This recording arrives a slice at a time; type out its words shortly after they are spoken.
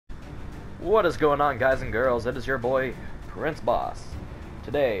What is going on, guys and girls? It is your boy, Prince Boss.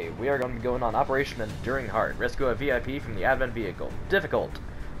 Today, we are going to be going on Operation Enduring Heart. Rescue a VIP from the Advent vehicle. Difficult,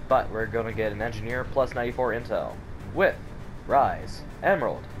 but we're going to get an engineer plus 94 intel. With Rise,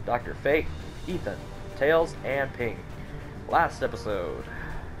 Emerald, Dr. Fate, Ethan, Tails, and Ping. Last episode,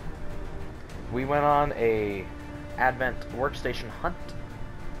 we went on a Advent workstation hunt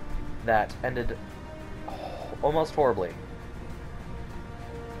that ended almost horribly.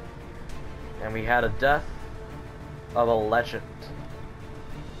 And we had a death of a legend.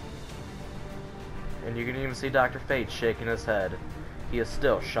 And you can even see Dr. Fate shaking his head. He is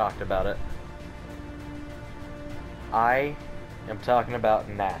still shocked about it. I am talking about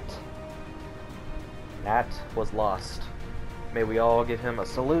Nat. Nat was lost. May we all give him a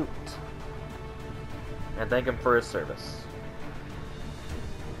salute and thank him for his service.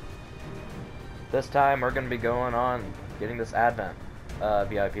 This time we're going to be going on getting this Advent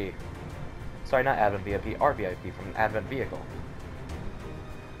VIP. Sorry, not Advent VIP, our VIP from an Advent vehicle.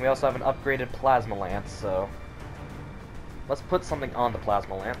 We also have an upgraded plasma lance, so let's put something on the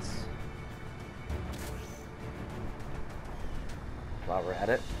plasma lance while we're at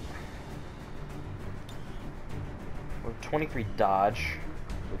it. We have 23 dodge.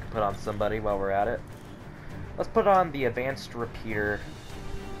 We can put on somebody while we're at it. Let's put on the advanced repeater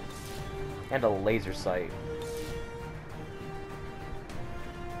and a laser sight.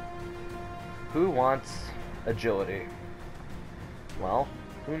 Who wants agility? Well,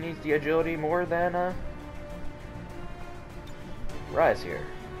 who needs the agility more than Rise here?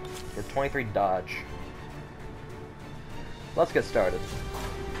 With 23 dodge. Let's get started.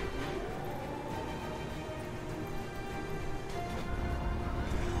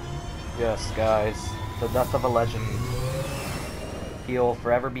 Yes, guys, the death of a legend. He will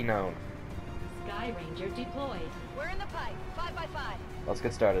forever be known. Sky Ranger deployed. We're in the pipe. 5x5. Let's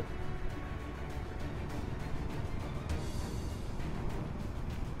get started.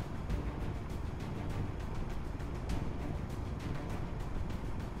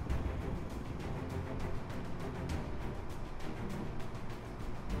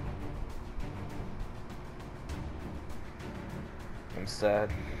 I'm sad.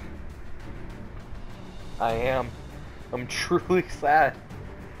 I am. I'm truly sad.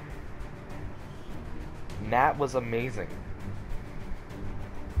 Nat was amazing.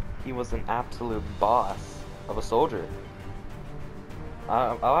 He was an absolute boss of a soldier.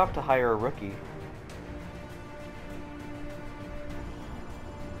 I'll have to hire a rookie.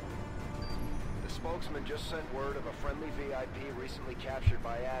 The spokesman just sent word of a friendly VIP recently captured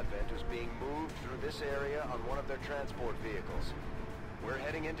by Advent who's being moved through this area on one of their transport vehicles. We're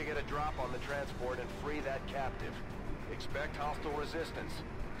heading in to get a drop on the transport and free that captive. Expect hostile resistance.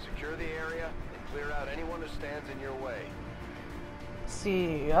 Secure the area and clear out anyone who stands in your way.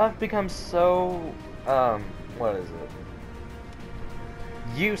 See, I've become so, what is it?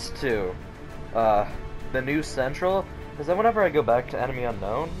 Used to, the new Central, is that whenever I go back to Enemy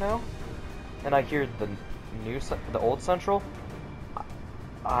Unknown now, and I hear the old Central,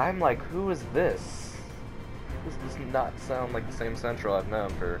 I'm like, who is this? This does not sound like the same Central I've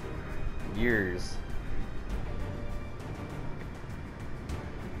known for years.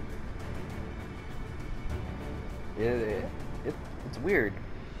 It's weird.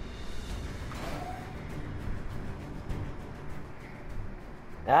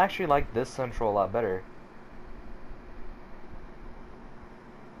 I actually like this Central a lot better.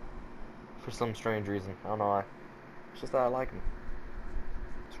 For some strange reason. I don't know why. It's just that I like him.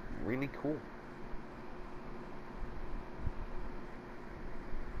 It's really cool.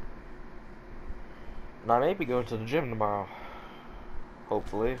 And I may be going to the gym tomorrow.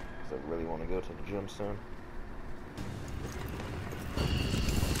 Hopefully. Because I really want to go to the gym soon.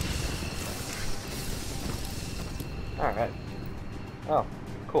 Alright. Oh,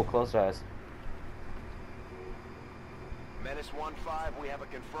 cool. Closed eyes. Menace 1-5, we have a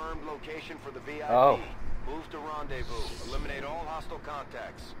confirmed location for the VIP. Oh. Move to rendezvous. Eliminate all hostile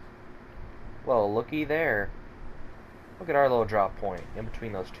contacts. Well, looky there. Look at our little drop point in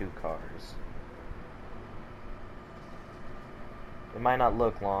between those two cars. It might not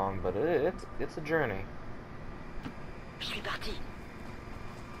look long, but it's a journey. Je suis parti.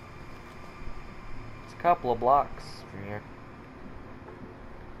 It's a couple of blocks from here.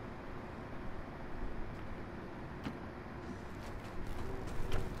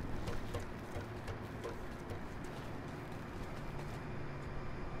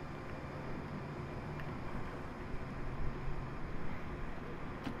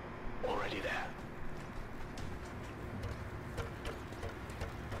 Already there.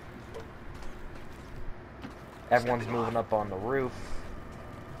 Everyone's moving up on the roof.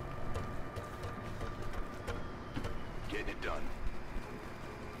 done.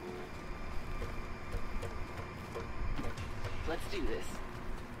 Let's do this.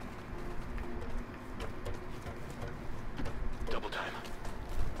 Double time.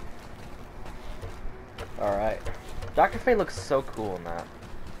 Alright. Dr. Fate looks so cool in that.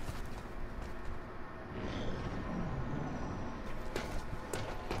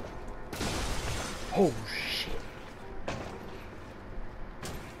 Oh shit.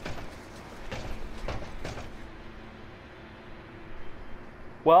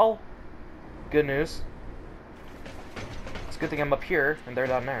 Well, good news. It's a good thing I'm up here and they're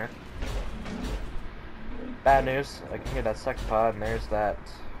down there. Bad news, I can hear that sectopod and there's that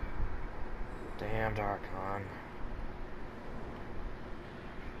damned Archon.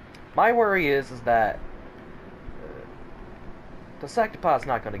 My worry is that the sectopod's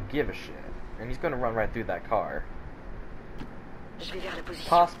not going to give a shit, and he's going to run right through that car. Je vais vers la position.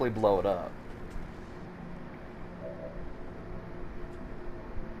 Possibly blow it up.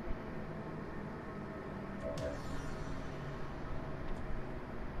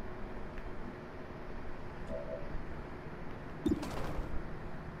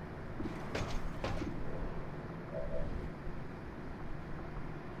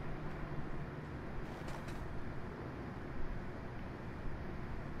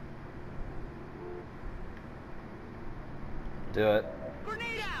 Do it.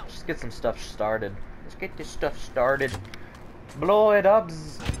 Grenade out! Just get some stuff started. Let's get this stuff started. Blow it up,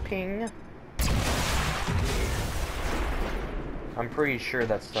 ping. I'm pretty sure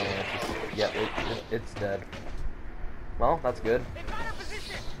that's still yeah, it's dead. Well, that's good.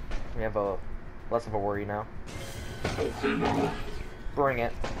 We have a less of a worry now. Bring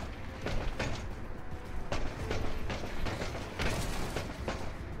it.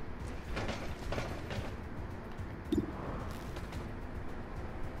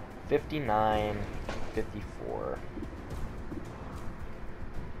 $59, $54.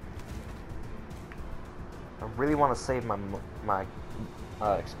 I really want to save my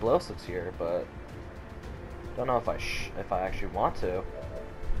explosives here, but don't know if I actually want to.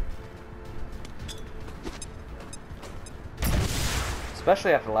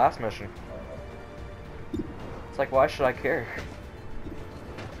 Especially after the last mission. It's like, why should I care?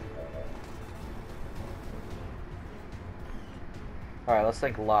 Alright, let's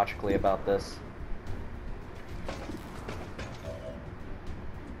think logically about this.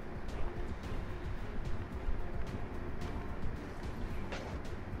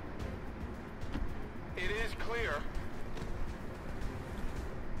 It is clear.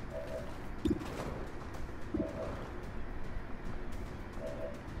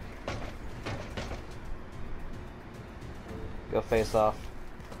 Go face off.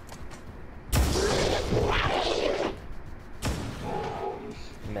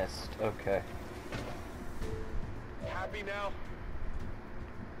 Missed. Okay. Happy now?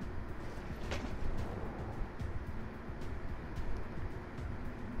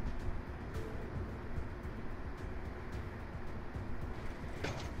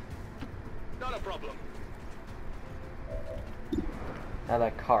 Not a problem. Now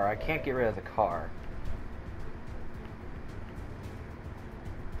that car. I can't get rid of the car.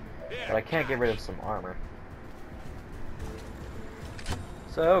 But I can't get rid of some armor.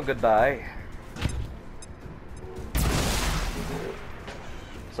 So, goodbye.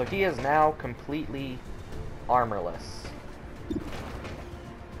 So he is now completely armorless.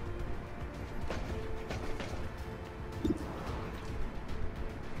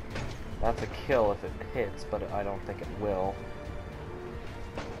 That's a kill if it hits, but I don't think it will.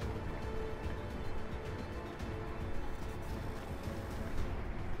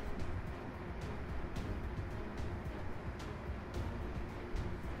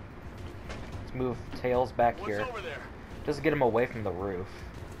 Move Tails back here. Just to get him away from the roof.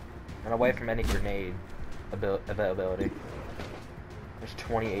 And away from any grenade availability. There's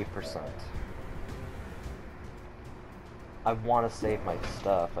 28%. I want to save my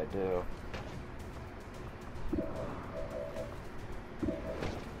stuff, I do.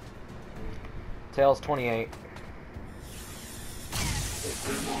 Tails 28.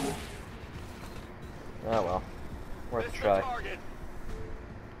 Oh well. Worth a try.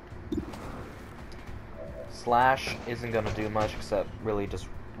 Slash isn't gonna do much except really just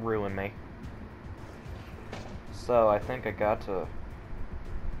ruin me. So I think I got to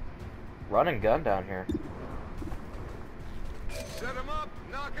run and gun down here. Set him up,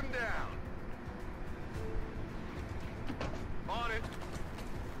 knock him down. On it.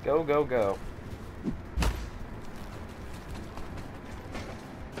 Go, go, go.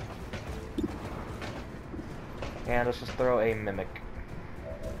 And let's just throw a mimic.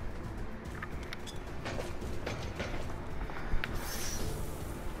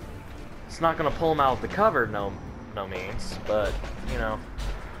 It's not gonna pull him out of the cover, no means, but you know,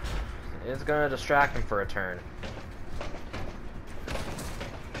 it's gonna distract him for a turn.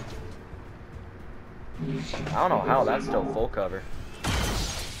 I don't know how that's still full cover.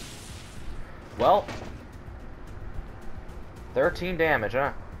 Well, 13 damage,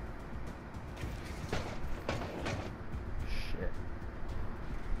 huh? Shit.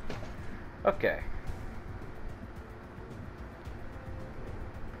 Okay.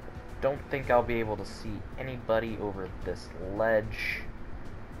 Don't think I'll be able to see anybody over this ledge.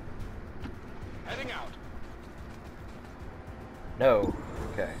 Heading out. No.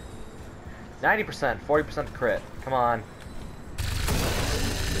 Okay. 90%, 40% crit. Come on.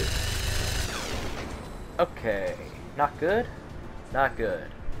 Okay. Not good? Not good.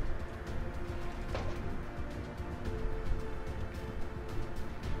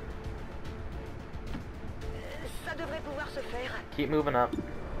 Ça devrait pouvoir se faire. Keep moving up.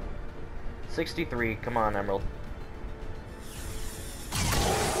 63. Come on, Emerald.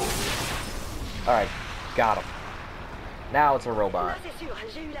 Alright. Got him. Now it's a robot. Là, c'est sûr,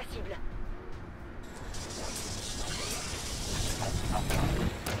 j'ai eu la cible.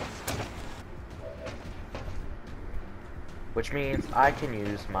 Which means I can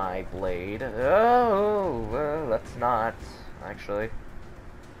use my blade. Oh, well, let's not, actually.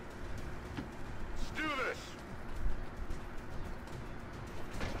 Let's do this.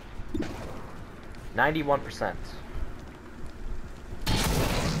 91%.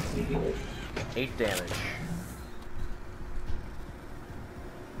 8 damage.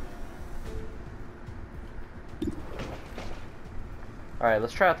 Alright,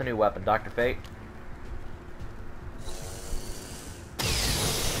 let's try out the new weapon, Dr. Fate.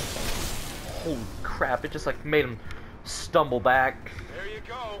 Holy crap, it just like made him stumble back. There you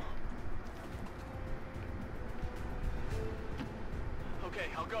go. Okay,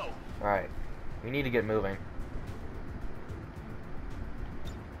 I'll go. Alright, we need to get moving.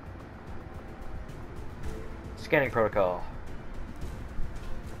 Scanning protocol.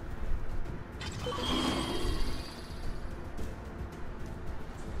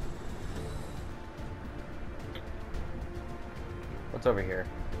 What's over here?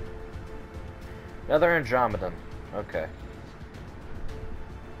 Another Andromedan. Okay.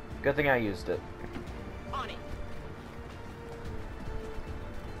 Good thing I used it. On it.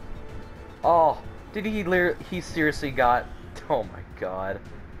 Oh, did he seriously got... Oh my god.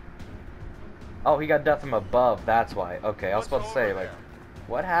 Oh, he got death from above, that's why. Okay, I was about to say, like,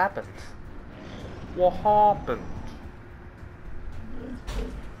 what happened? What happened?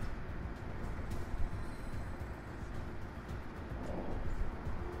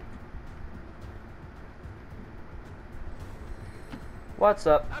 What's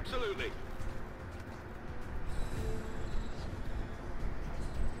up? Absolutely.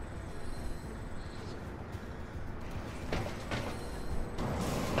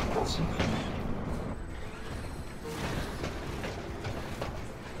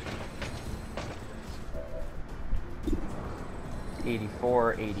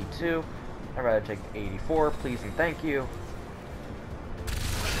 $84, $82. I'd rather take the 84, please and thank you.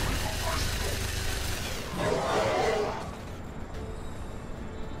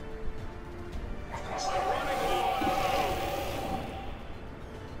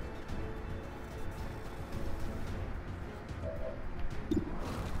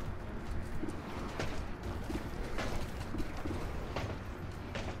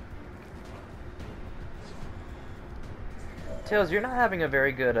 Tails, you're not having a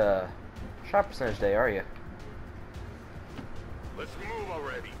very good shot percentage day, are you? Let's move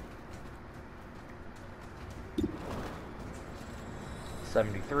already.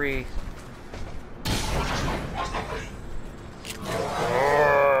 73.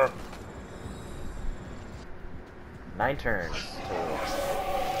 Nine turns total.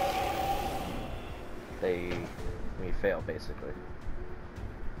 We fail basically.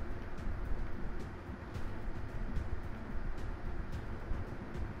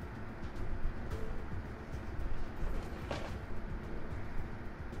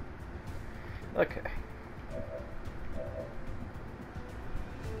 Okay.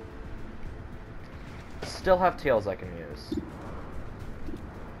 Still have tails I can use.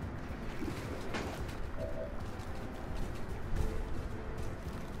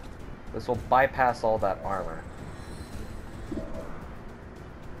 This will bypass all that armor.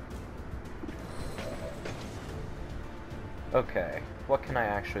 Okay, what can I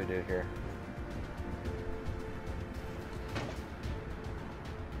actually do here?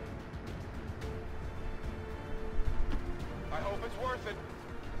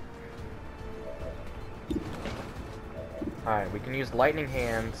 Alright, we can use lightning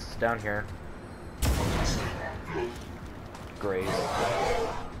hands down here. Grazed.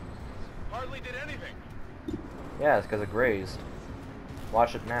 Hardly did anything. Yeah, it's because it grazed.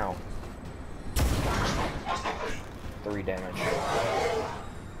 Watch it now. 3 damage.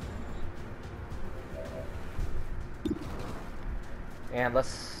 And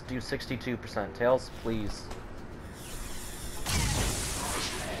let's do 62%. Tails, please.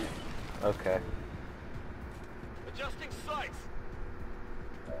 Okay. Adjusting sights.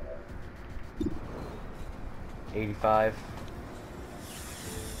 85.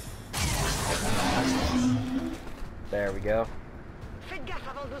 There we go. Faites gaffe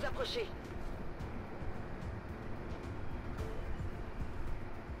avant de nous approcher.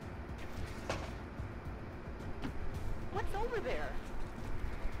 What's over there?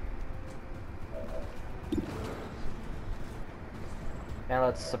 And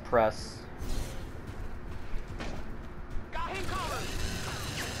let's suppress. Got him covered.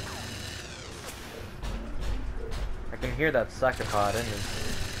 I can hear that secopod in me.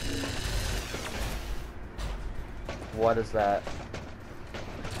 What is that?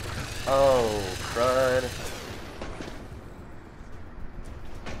 Oh, crud.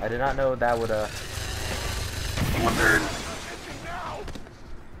 I did not know that would, Wondered.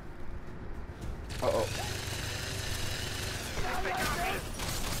 Uh-oh.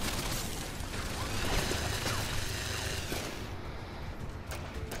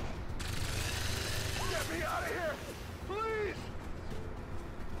 Get me out of here, please.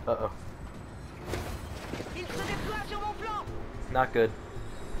 Uh-oh. Il se déploie sur mon flanc. Not good.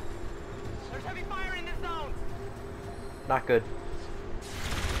 There's heavy fire in this zone. Not good.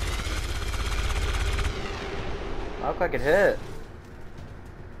 I look like it hit.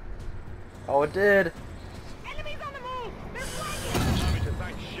 Oh, it did. Enemies on the move. They're flanking. Allow me to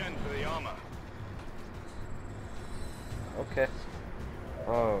thank Shen for the armor. Okay.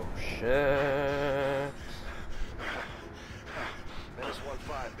 Oh, shit. Menace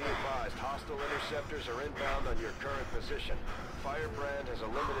 1-5, be advised, hostile interceptors are inbound on your current position. Firebrand has a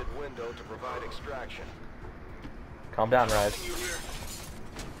limited window to provide extraction. Calm down, Rise. You here?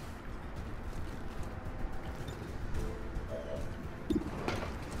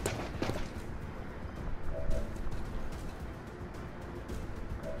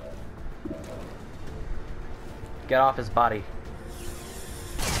 Get off his body.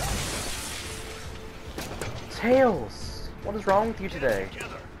 Tails! What is wrong with you today?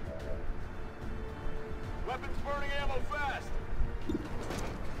 Together. Weapons burning ammo fast.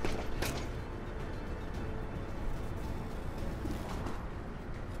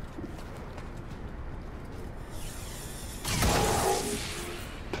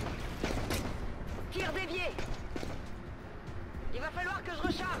 Tir dévié. Il va falloir que je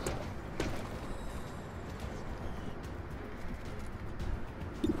recharge.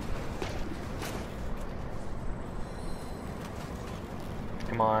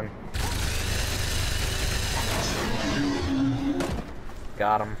 Come on.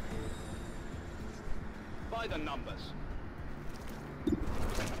 Got him. By the numbers.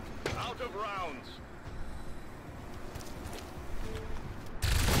 Out of rounds.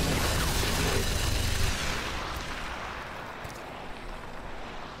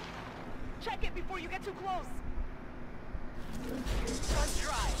 Check it before you get too close. Gun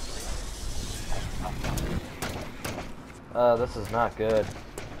dry. This is not good.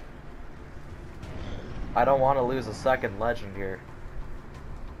 I don't want to lose a second legend here.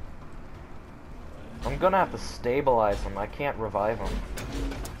 I'm gonna have to stabilize him. I can't revive him.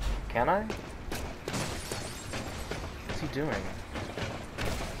 Can I? What's he doing?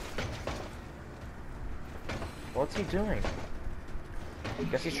 What's he doing? I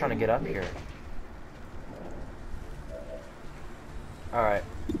guess he's trying to get up here. Alright.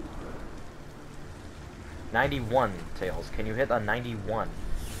 91, Tails. Can you hit a 91?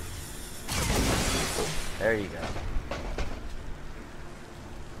 There you go.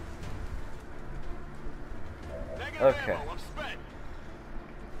 Negative Okay. ammo, I'm spent.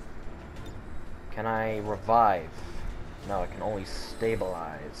 Can I revive? No, I can only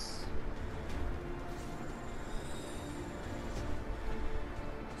stabilize.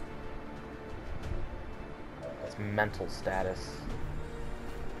 It's mental status.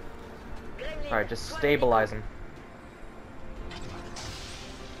 Alright, just stabilize him.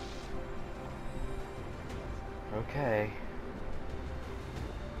 Okay.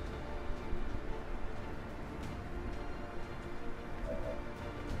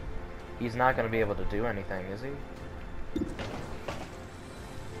 He's not gonna be able to do anything, is he?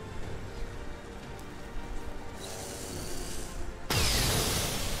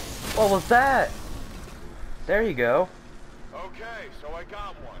 What was that? There you go. Okay, so I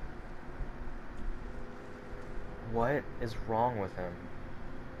got one. What is wrong with him?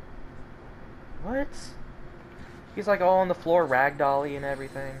 What? He's like all on the floor, ragdolly and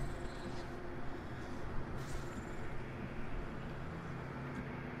everything.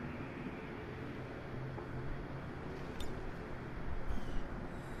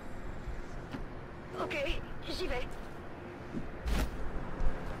 Ok, j'y vais.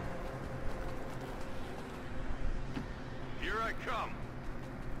 Here I come.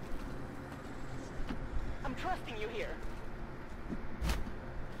 I'm trusting you here.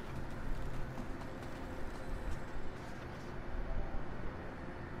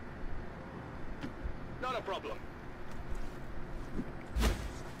 Not a problem.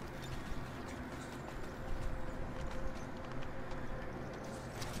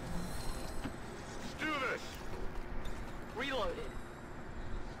 Let's do this. Reloaded.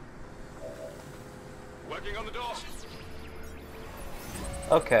 Working on the door.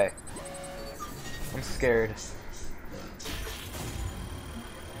 Okay. I'm scared.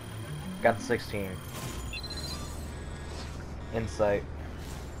 Got the 16. Insight.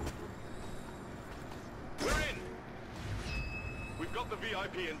 We're in. We've got the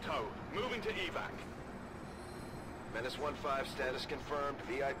VIP in tow. Moving to evac. Menace 1-5 status confirmed.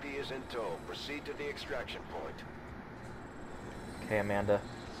 VIP is in tow. Proceed to the extraction point. Okay, Amanda.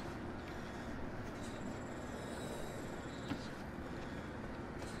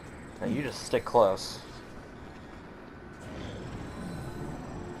 Now you just stick close.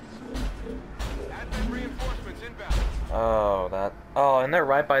 Advent reinforcements inbound. Oh, that. Oh, and they're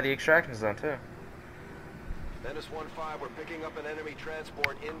right by the extraction zone, too. Menace 1-5, we're picking up an enemy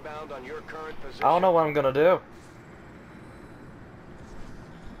transport inbound on your current position. I don't know what I'm gonna do.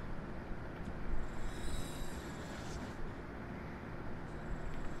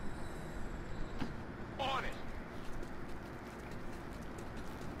 On it.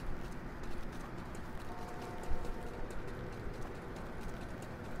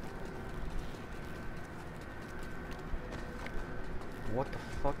 What the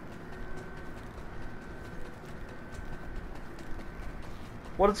fuck?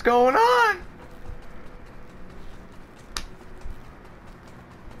 What is going on?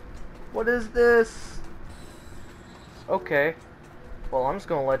 What is this? Okay. Well, I'm just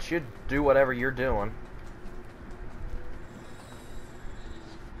gonna let you do whatever you're doing.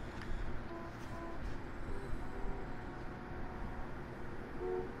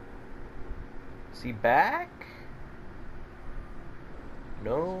 Is he back?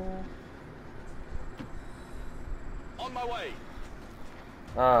 No. On my way.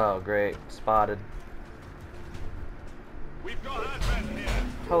 Oh, great. Spotted. We've got Advent here.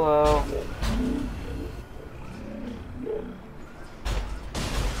 Hello.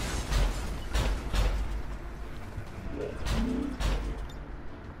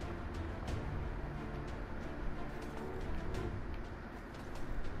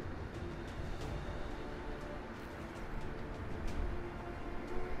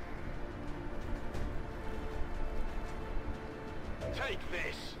 Take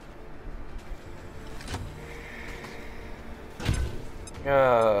this.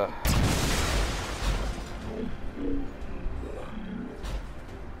 Uh.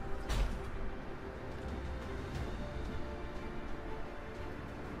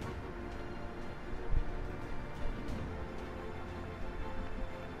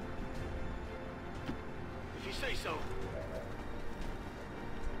 If you say so.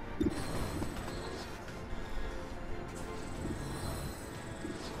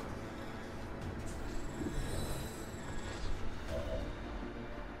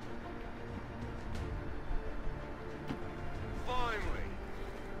 Finally.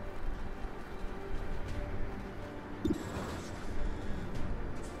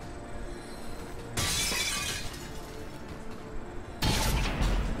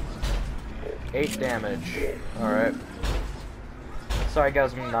 Eight damage. Alright. Sorry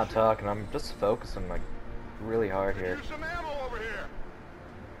guys, I'm not talking. I'm just focusing like really hard here. Use some ammo over here.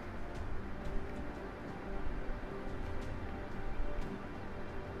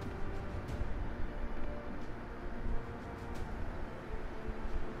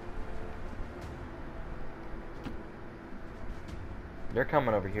 They're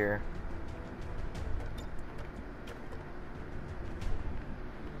coming over here.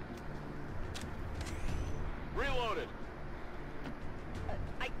 Reloaded.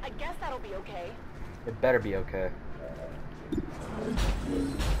 I guess that'll be okay. It better be okay.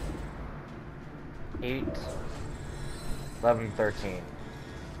 8, 11, 13.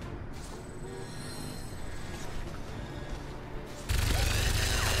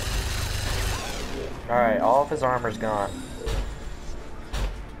 Alright, all of his armor's gone.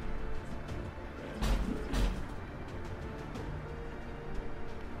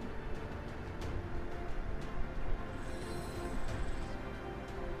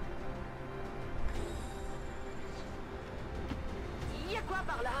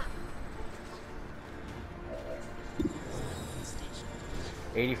 par là.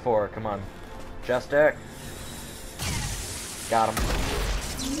 84, come on. Justic. Got him.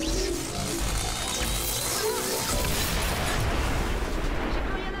 J'ai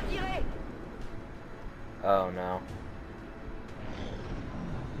plus rien à tirer. Oh no.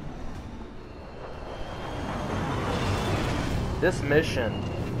 This mission,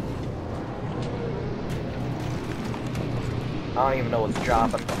 I don't even know what's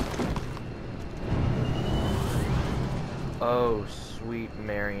dropping. Oh, sweet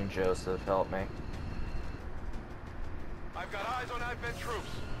Mary and Joseph, help me. I've got eyes on Advent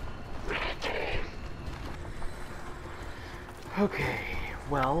troops. Okay,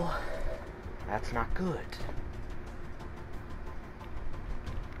 well, that's not good.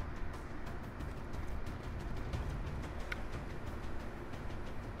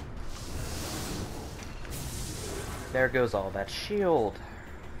 There goes all that shield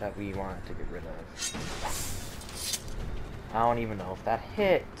that we wanted to get rid of. I don't even know if that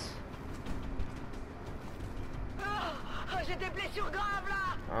hit. Oh, j'ai des blessures graves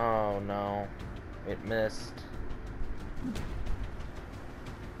là. Oh no, it missed.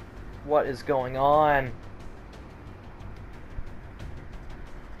 What is going on?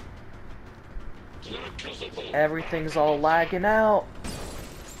 Everything's all lagging out.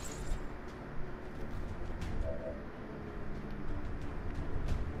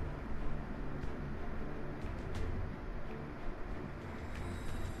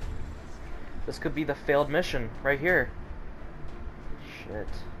 This could be the failed mission right here. Shit.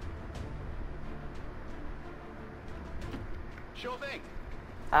 Sure thing.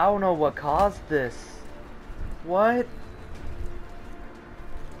 I don't know what caused this. What?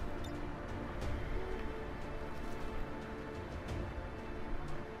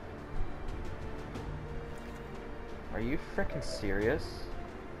 Are you frickin' serious?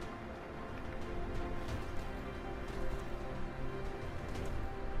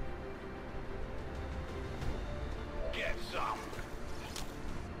 Get some.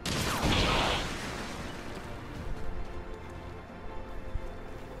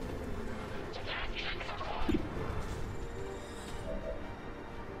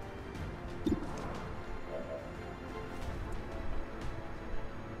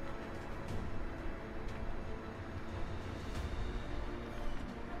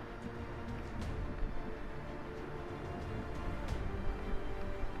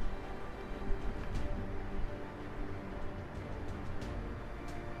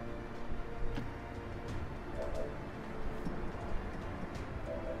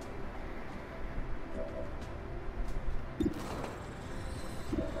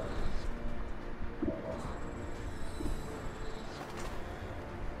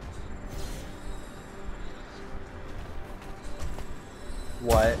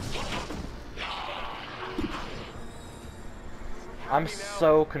 What? I'm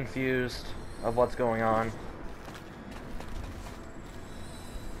so confused of what's going on.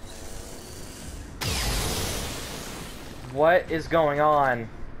 What is going on?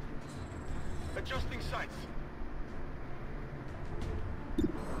 Adjusting sights.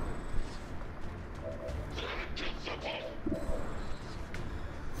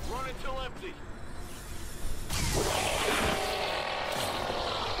 Run until empty.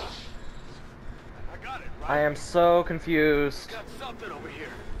 I got it, right? I am so confused. Got something over here.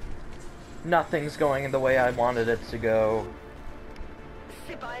 Nothing's going in the way I wanted it to go.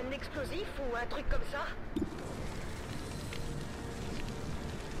 C'est pas un explosif ou un truc comme ça?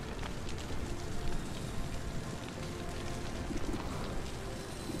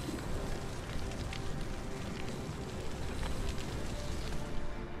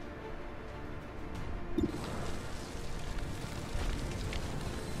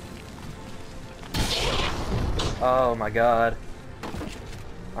 Oh my god.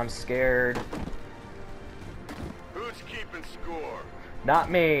 I'm scared. Who's keeping score?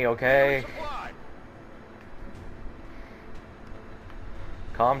 Not me, okay? Supply.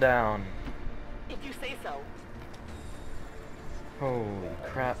 Calm down. If you say so. Holy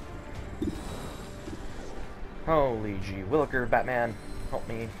crap. Holy gee Williker, Batman, help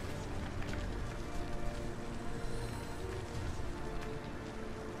me.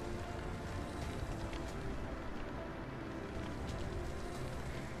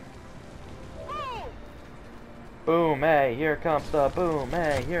 Boom, hey, here comes the boom,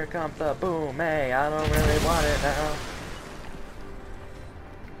 hey, here comes the boom, hey, I don't really want it now.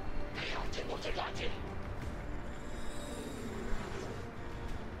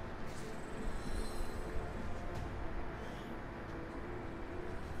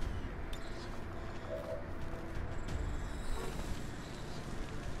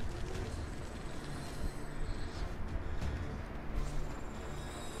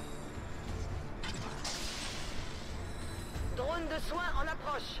 de soins en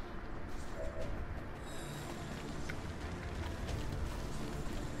approche.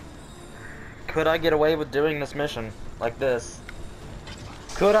 Could I get away with doing this mission like this?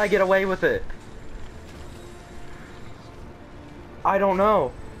 Could I get away with it? I don't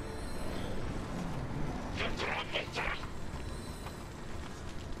know.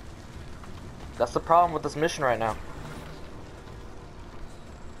 That's the problem with this mission right now.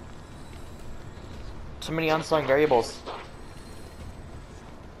 Too many unsung variables.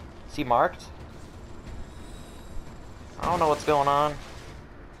 Is he marked? I don't know what's going on.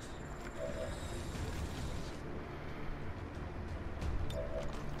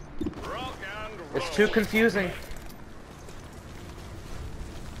 It's too confusing.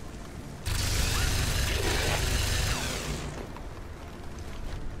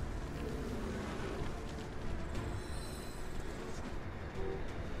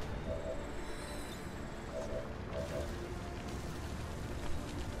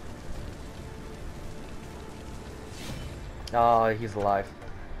 Oh, he's alive.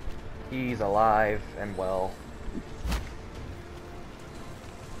 He's alive and well.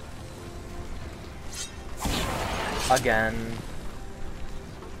 Again.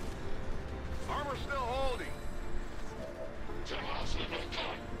 Armor still holding.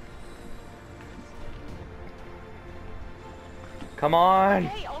 Come on!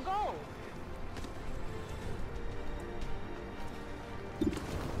 Hey, I'll go.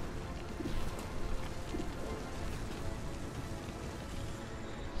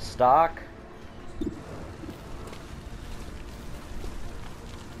 Stock.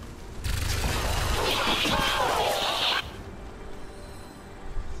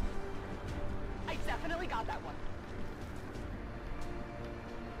 I definitely got that one.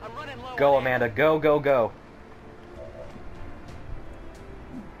 I'm running low. Go, on Amanda. Go, go, go.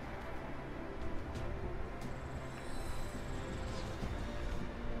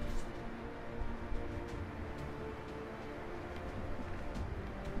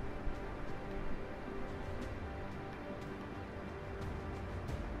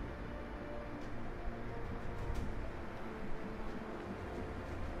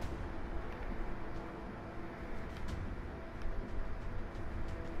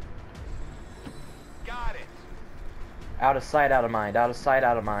 Got it. Out of sight, out of mind. Out of sight,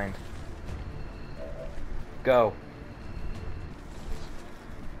 out of mind. Go.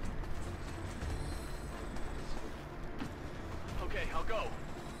 Okay, I'll go.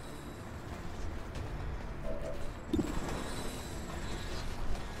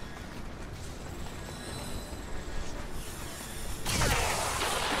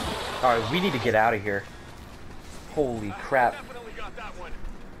 Alright, we need to get out of here. Holy crap. Definitely got that one.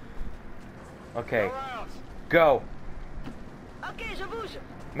 Okay, We're out. go. Ok, je bouge.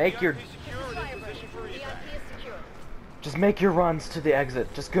 Make your... VIP security in position for VIP evac. is secure. Just make your runs to the exit.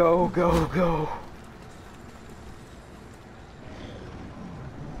 Just go, go, go.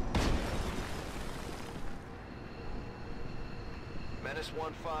 Menace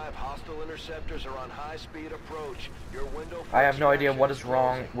 1-5, hostile interceptors are on high-speed approach. Your window for I have no idea what is extraction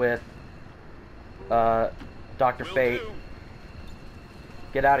wrong with Dr. Will Fate. do.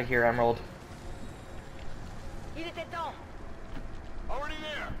 Get out of here, Emerald. Il était temps. Already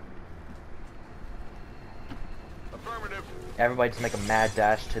there. Affirmative. Everybody just make a mad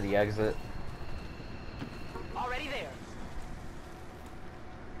dash to the exit. Already there.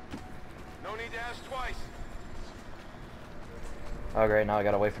 No need to ask twice. Oh great, now I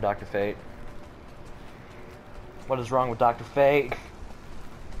gotta wait for Dr. Fate. What is wrong with Dr. Fate?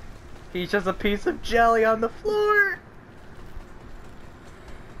 He's just a piece of jelly on the floor!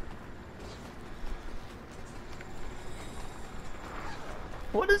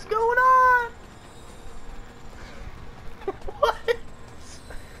 What is going on? What?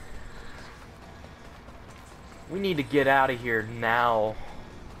 We need to get out of here now.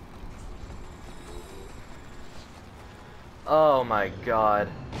 Oh my god.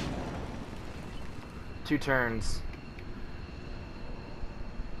 2 turns.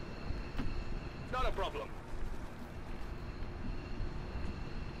 Not a problem.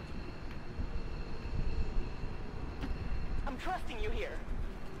 I'm trusting you here.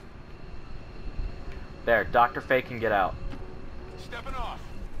 There, Dr. Fate can get out. Stepping off.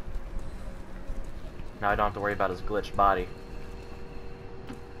 Now I don't have to worry about his glitched body.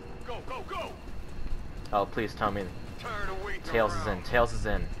 Go, go, go. Oh, please tell me Tired of waiting Tails is in. around. Tails is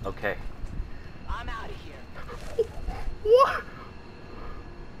in. Okay. I'm out of here. What?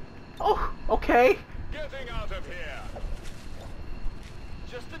 Oh, okay. Getting out of here.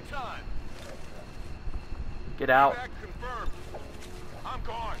 Just in time. Get out. Evac confirmed. I'm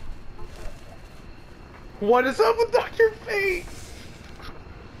gone. What is up with Dr. Fate?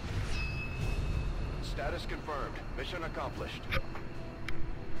 Status confirmed. Mission accomplished.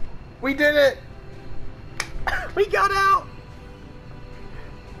 We did it! We got out!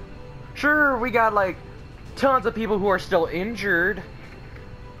 Sure, we got like tons of people who are still injured.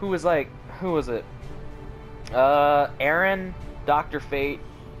 Who was it? Aaron, Dr. Fate,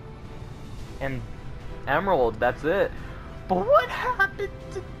 and Emerald, that's it. But what happened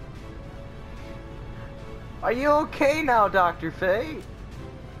to... Are you okay now, Dr. Fate?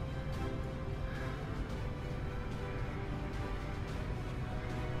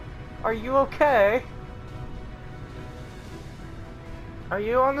 Are you okay? Are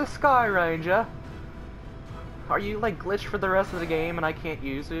you on the Sky Ranger? Are you like glitched for the rest of the game and I can't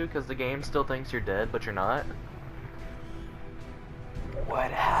use you because the game still thinks you're dead but you're not?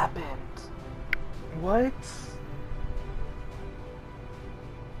 What happened? What?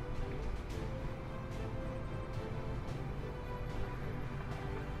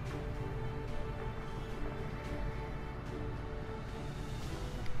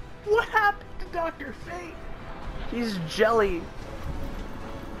 What happened to Dr. Fate? He's jelly.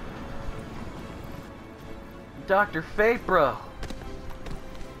 Dr. Fate, bro.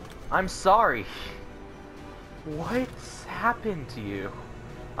 I'm sorry. What's happened to you?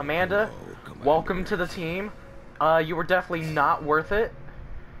 Amanda, welcome to the team. You were definitely not worth it.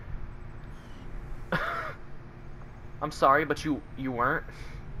 I'm sorry, but you weren't.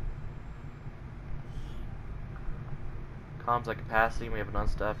 Comms at capacity, we have an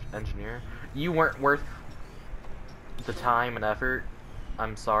unstaffed engineer. You weren't worth the time and effort.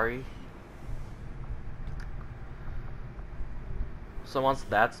 I'm sorry. So once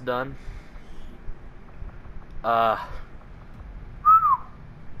that's done, Aaron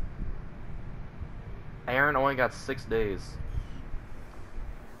only got 6 days.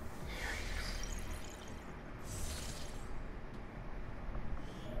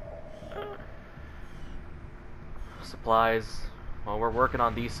 Supplies. Well, we're working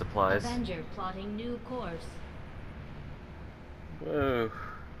on these supplies. Avenger plotting new course. Whoa.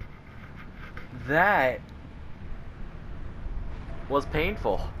 That was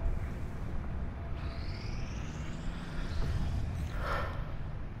painful.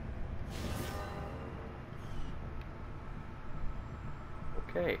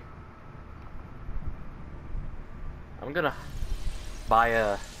 Okay. I'm gonna buy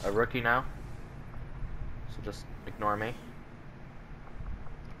a rookie now. So just ignore me.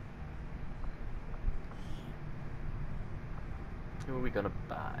 Who are we gonna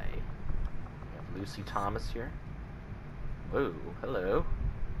buy? We have Lucy Thomas here. Whoa, hello.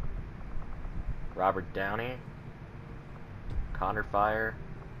 Robert Downey. Connor Fire.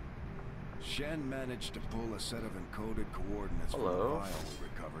 Shen managed to pull a set of encoded coordinates from the vial we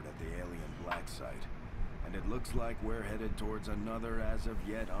recovered at the alien black site. And it looks like we're headed towards another as of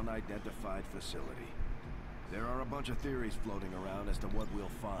yet unidentified facility. There are a bunch of theories floating around as to what we'll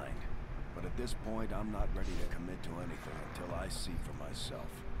find. But at this point, I'm not ready to commit to anything until I see for myself.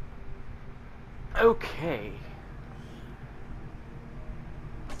 Okay.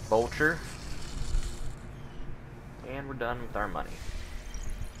 Vulture. And we're done with our money.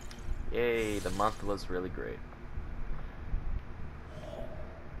 Yay, the month was really great.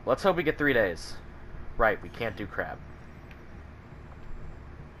 Let's hope we get 3 days. Right, we can't do crab.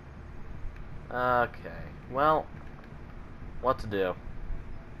 Okay, well, what to do?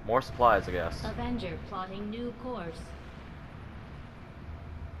 More supplies, I guess. Avenger plotting new course.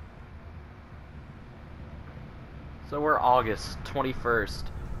 So we're August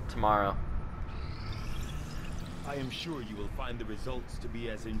 21st, tomorrow. I am sure you will find the results to be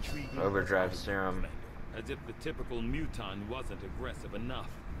as intriguing Overdrive as serum. as if the typical muton wasn't aggressive enough.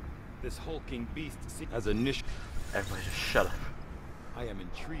 This hulking beast has a niche. Everybody just shut up. I am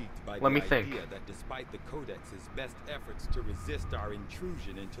intrigued by Let me the think. idea that despite the Codex's best efforts to resist our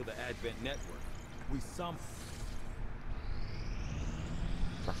intrusion into the Advent network, we I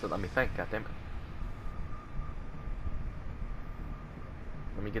said, let me think, goddammit.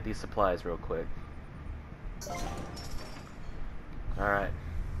 Let me get these supplies real quick. Alright.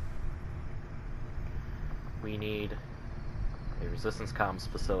 We need a resistance comms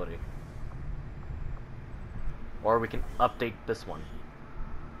facility. Or we can update this one,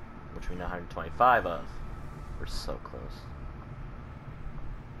 which we know 125 of. We're so close.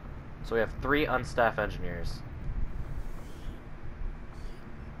 So we have 3 unstaffed engineers.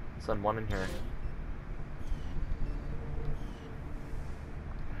 Send 1 in here.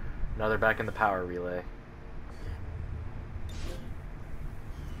 Now they're back in the power relay.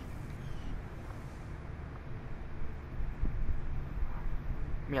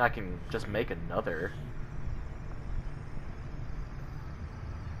 I mean, I can just make another.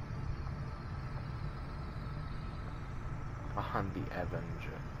 on the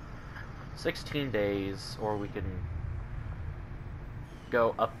Avenger. 16 days, or we can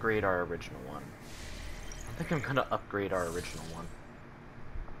go upgrade our original one. I think I'm gonna upgrade our original one.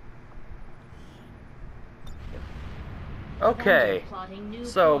 Okay,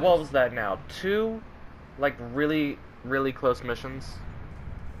 so what was that now? 2, like, really, really close missions?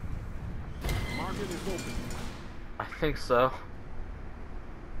 Market is open. I think so.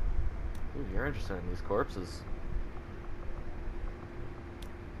 Ooh, you're interested in these corpses.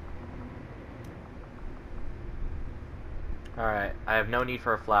 Alright, I have no need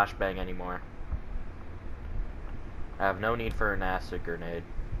for a flashbang anymore. I have no need for an acid grenade.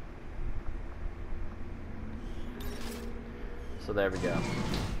 So there we go.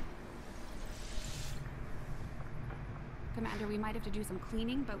 Commander, we might have to do some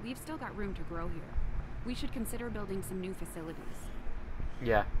cleaning, but we've still got room to grow here. We should consider building some new facilities.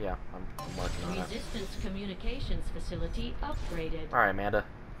 Yeah, I'm working on it. Resistance communications facility upgraded. Alright, Amanda.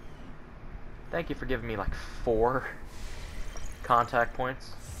 Thank you for giving me like 4 contact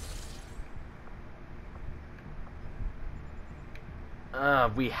points.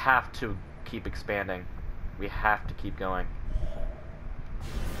 We have to keep expanding. We have to keep going.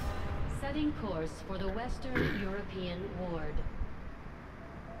 Setting course for the Western European Ward.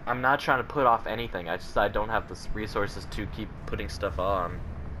 I'm not trying to put off anything. I don't have the resources to keep putting stuff on.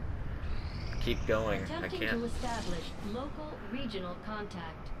 Keep going. Attempting I can't. to establish local regional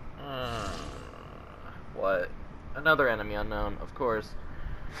contact. What? Another enemy unknown, of course.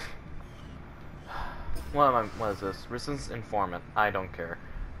 What is this? Resistance informant. I don't care.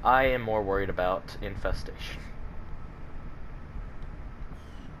 I am more worried about infestation.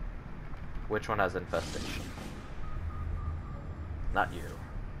 Which one has infestation? Not you.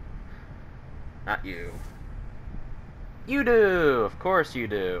 Not you. You do! Of course you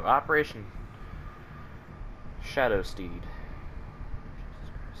do. Operation Shadow Steed. Jesus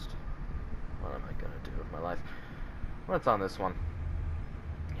Christ. What am I gonna do with my life? What's on this one?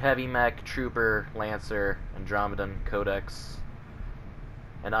 Heavy Mech, Trooper, Lancer, Andromedan, Codex,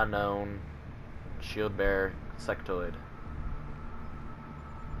 an unknown, Shield Bearer, Sectoid.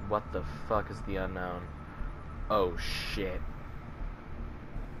 What the fuck is the unknown? Oh shit.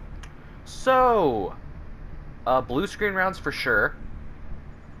 So, blue screen rounds for sure.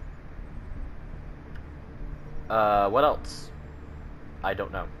 What else? I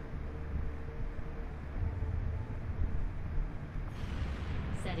don't know.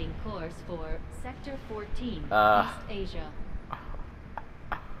 Setting course for Sector 14, East Asia.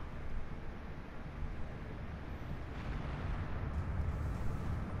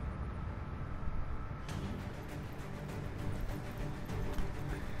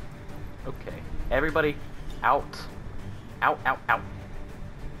 Okay. Everybody, out. Out, out, out.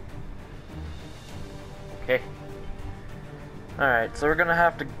 Okay. Alright, so we're gonna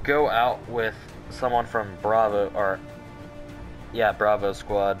have to go out with someone from Bravo, or... yeah, Bravo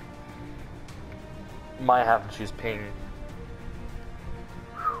Squad. Might have to choose Ping.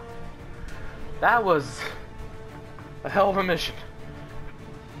 That was a hell of a mission.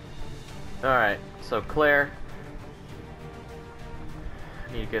 Alright, so Claire.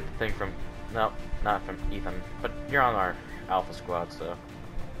 I need to get the thing from... no, not from Ethan. But you're on our Alpha Squad, so...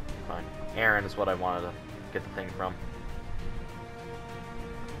 fine. Aaron is what I wanted to get the thing from.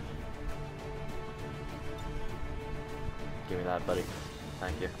 Give me that, buddy.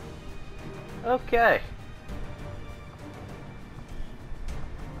 Thank you. Okay.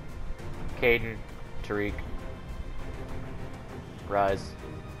 Caden, Tariq, Rise.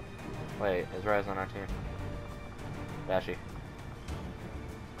 Wait, is Rise on our team? Bashy.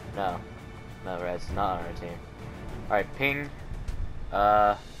 No. No, Rise is not on our team. Alright, Ping.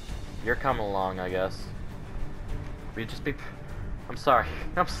 You're coming along, I guess. We just be... I'm sorry.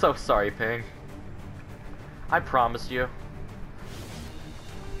 I'm so sorry, Ping. I promise you.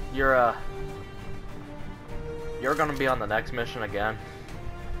 You're gonna be on the next mission again.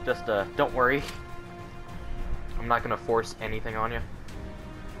 Just, don't worry. I'm not gonna force anything on you.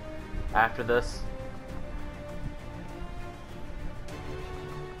 After this.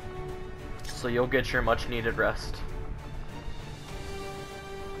 So you'll get your much needed rest.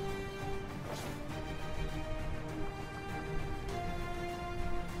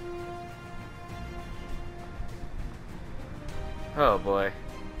 Oh boy.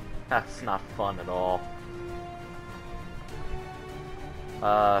 That's not fun at all.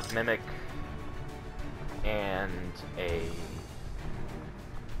 Mimic and a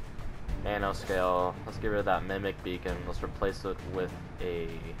nanoscale. Let's get rid of that Mimic beacon. Let's replace it with a...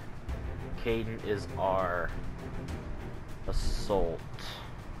 Caden is our assault.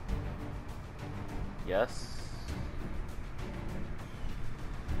 Yes?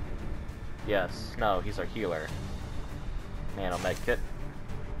 Yes. No, he's our healer. Nano med kit.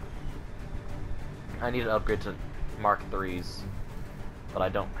 I need to upgrade to Mark 3s, but I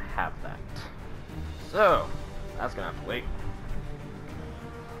don't have that. So, that's gonna have to wait.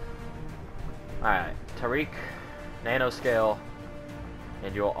 Alright, Tariq, nanoscale,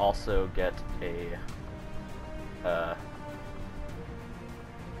 and you'll also get a,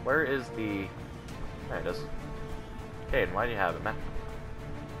 where is the, there it is. Caden, why do you have it, man?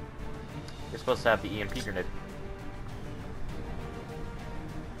 You're supposed to have the EMP grenade.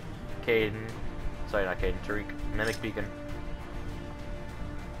 Caden, sorry, not Caden, Tariq, Mimic Beacon.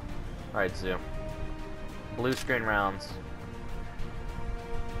 Alright, Zoo. Blue screen rounds.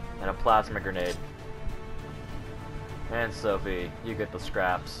 And a plasma grenade. And Sophie, you get the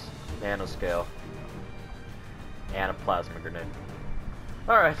scraps, nanoscale, and a plasma grenade.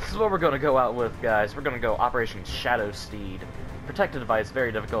 Alright, this is what we're going to go out with, guys. We're going to go Operation Shadow Steed. Protected device,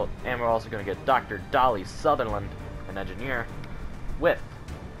 very difficult, and we're also going to get Dr. Dolly Sutherland, an engineer, with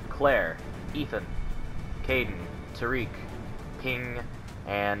Claire, Ethan, Caden, Tariq, Ping,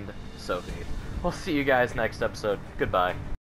 and Sophie. We'll see you guys next episode. Goodbye.